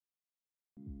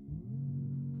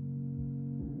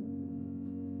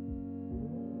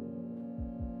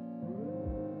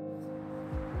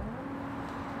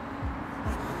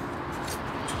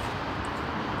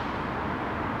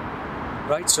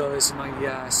Right, so this is my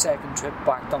second trip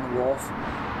back down the wharf.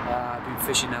 I've been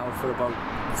fishing now for about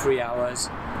 3 hours.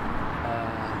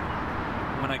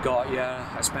 When I got here,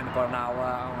 I spent about an hour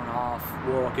and a half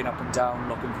walking up and down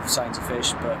looking for signs of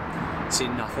fish, but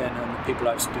seen nothing, and the people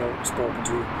I've spoken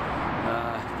to,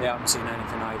 they haven't seen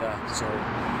anything either. So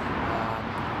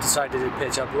decided to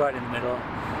pitch up right in the middle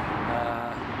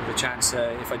with a chance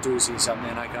that if I do see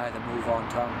something, I can either move on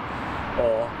to them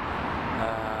or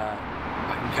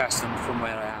I can cast them from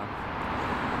where I am.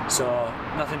 So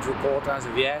nothing to report as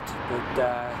of yet, but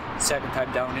second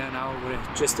time down here now. We're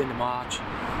just into March,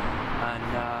 and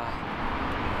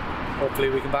hopefully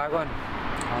we can bag one.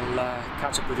 I'll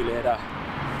catch up with you later.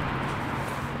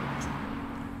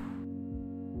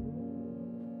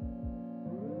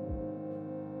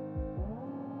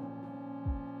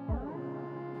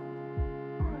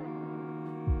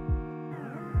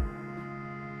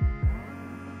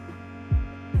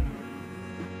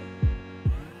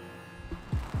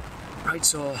 Right,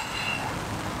 so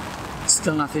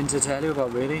still nothing to tell you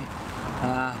about really,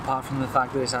 apart from the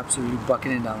fact that it's absolutely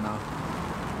bucketing down now.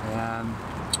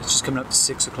 It's just coming up to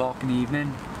 6 o'clock in the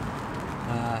evening,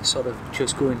 sort of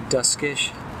just going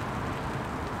duskish.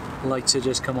 Lights have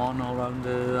just come on all around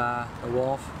the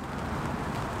wharf,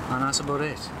 and that's about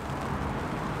it.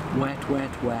 Wet,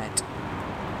 wet, wet.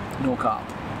 No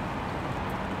carp.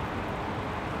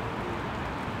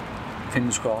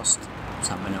 Fingers crossed,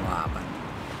 something will happen.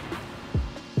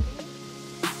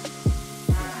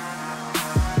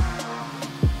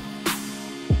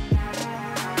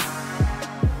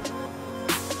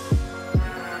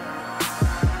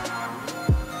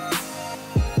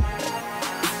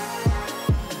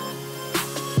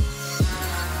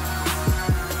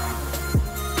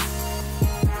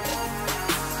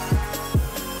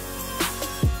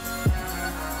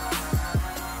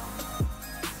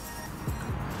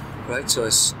 Right, so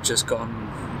it's just gone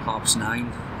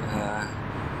 9:30.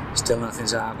 Still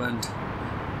nothing's happened.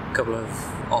 A couple of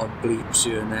odd bleeps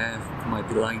here and there, might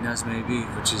be liners maybe,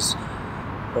 which is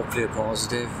hopefully a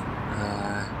positive.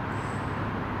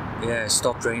 Yeah, it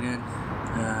stopped raining,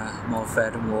 I'm all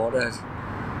fed and watered,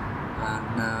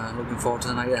 and looking forward to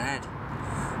the night ahead.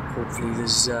 Hopefully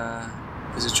there's a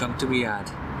chunk to be had.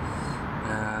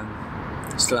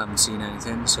 Still haven't seen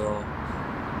anything, so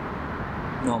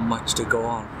not much to go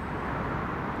on.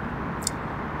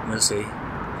 We'll see.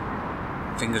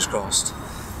 Fingers crossed.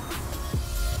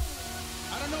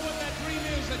 I don't know what that dream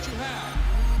is that you have.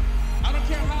 I don't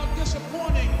care how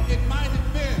disappointing it might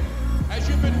have been as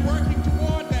you've been working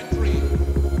toward that dream.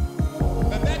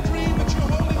 That dream that you're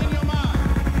holding in your mind,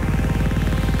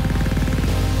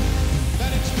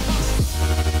 that it's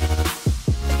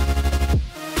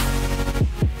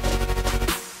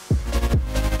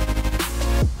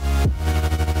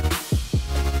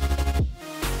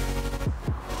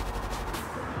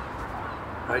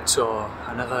Right, so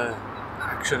another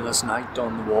actionless night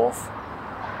on the wharf.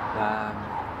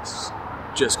 It's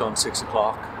just gone 6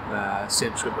 o'clock,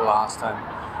 same trip the last time.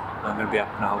 I'm going to be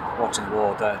up now watching the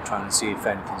water, trying to see if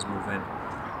anything's moving,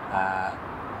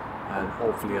 and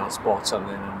hopefully I'll spot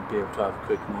something and be able to have a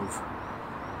quick move.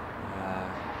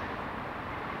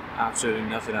 Absolutely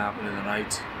nothing happened in the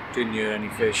night, didn't hear any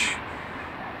fish,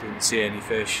 didn't see any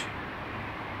fish.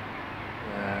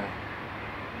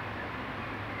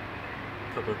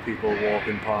 A couple of people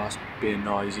walking past being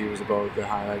noisy was about the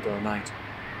highlight of the night.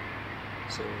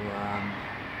 So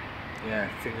yeah,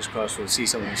 fingers crossed we'll see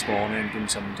something this morning, give them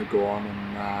something to go on,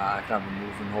 and I can have a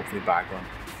move and hopefully bag one.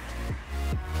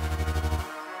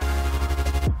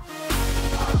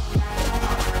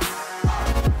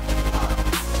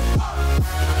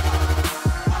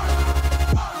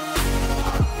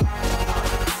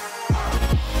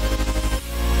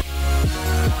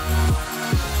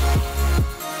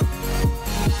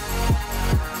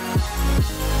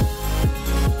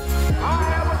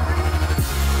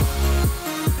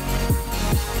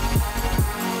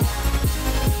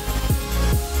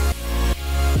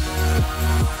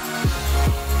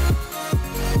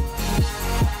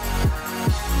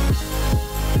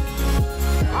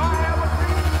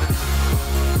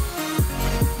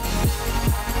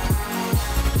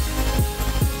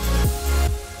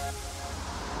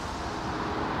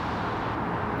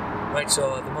 Right,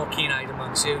 so the more keen-eyed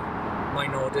amongst you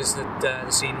might notice that the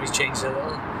scenery's changed a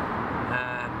little.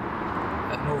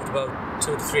 I've moved about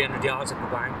 200 to 300 yards up the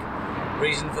bank.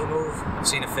 Reason for the move, I've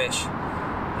seen a fish.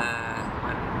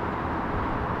 And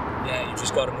yeah, you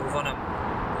just got to move on them.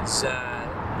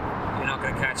 You're not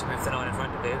going to catch them if they're not in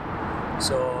front of you.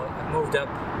 So I've moved up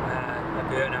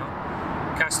here now,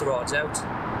 cast the rods out.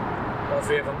 All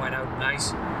three of them went out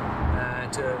nice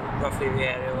to roughly the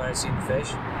area where I seen the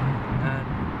fish.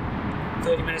 and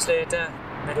 30 minutes later,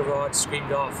 middle rod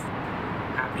screamed off.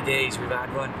 Happy days, we've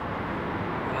had one.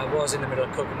 I was in the middle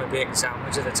of cooking my bacon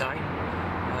sandwich at the time,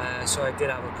 so I did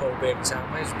have a cold bacon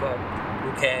sandwich, but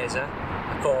who cares, huh?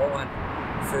 I caught one.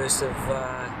 First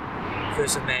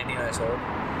of many, let's hope.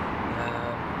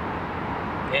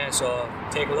 Yeah, so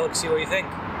take a look, see what you think.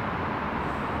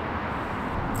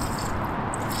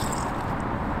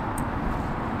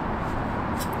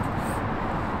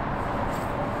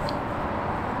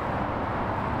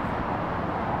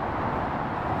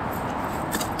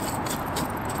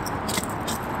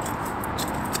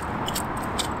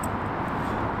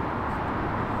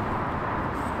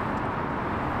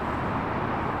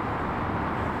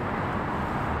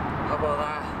 How about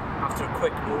that? After a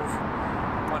quick move,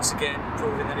 once again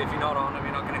proving that if you're not on them,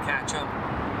 you're not going to catch them.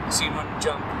 I've seen one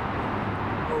jump,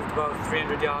 moved about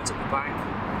 300 yards up the bank,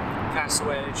 cast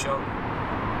away at show,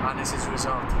 and this is the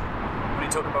result. When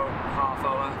it took about half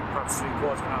hour, perhaps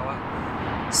 3/4 of an hour,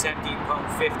 17 pound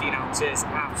 15 ounces,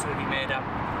 absolutely made up.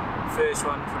 First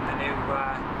one from the new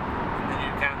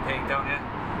campaign down here,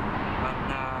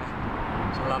 and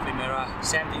it's a lovely mirror.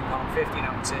 17 pound 15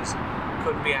 ounces,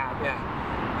 couldn't be happier.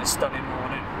 A stunning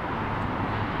morning.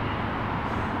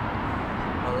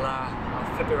 I'll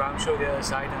flip it around, show the other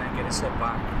side, and then get a slip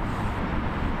back.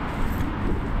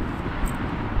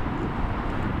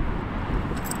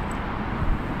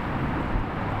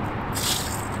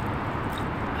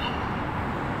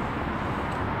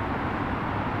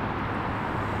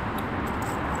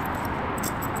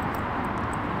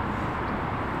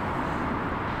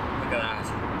 Look at that.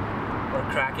 What a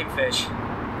cracking fish.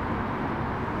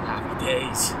 Happy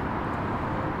days.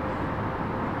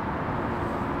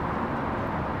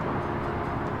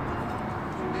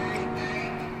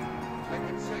 I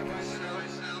can say myself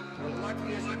the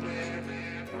luckiest man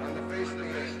on the face of the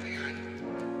earth.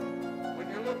 When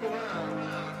you look around,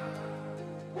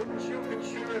 wouldn't you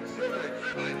consider it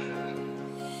privilege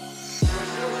to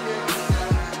associate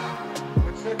yourself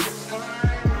with such a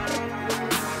fine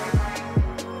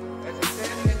as a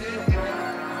standing in the air?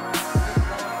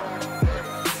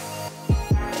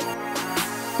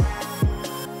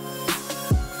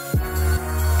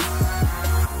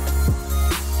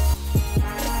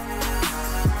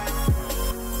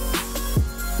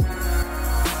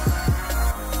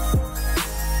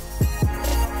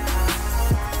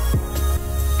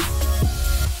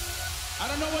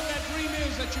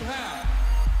 That you have.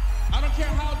 I don't care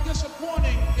how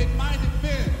disappointing it might have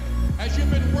been as you've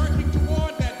been working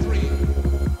toward that dream,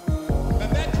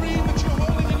 that dream that you're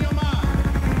holding in your mind,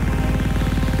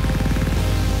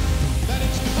 that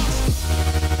it's possible.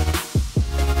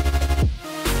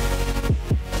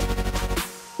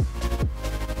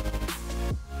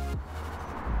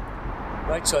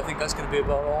 Right, so I think that's going to be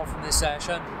about all from this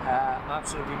session. I'm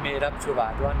absolutely made up to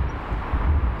have had one,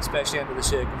 especially under the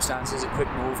circumstances. A quick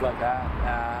move like that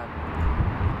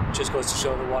just goes to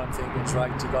show that what I'm thinking is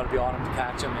right. You've got to be on him to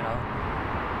catch him, you know.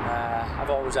 I've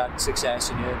always had success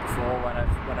in here before when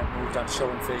I've moved on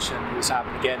showing fish, and this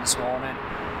happened again this morning.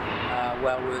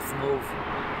 Well worth the move.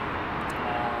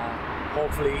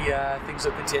 Hopefully things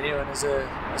will continue, and as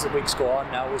the weeks go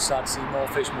on, now we'll start to see more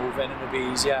fish moving, and it'll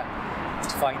be easier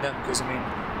to find them, because I mean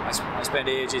I spent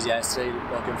ages yesterday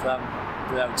looking for them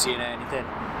without seeing anything.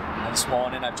 And this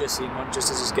morning I've just seen one just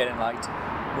as it's getting light,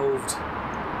 moved,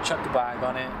 chucked the bag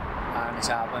on it, and it's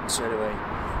happened straight away.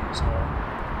 So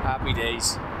happy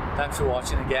days. Thanks for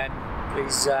watching again.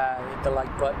 Please hit the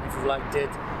like button if you liked it,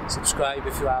 subscribe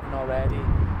if you haven't already,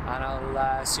 and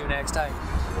I'll see you next time.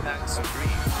 Thanks.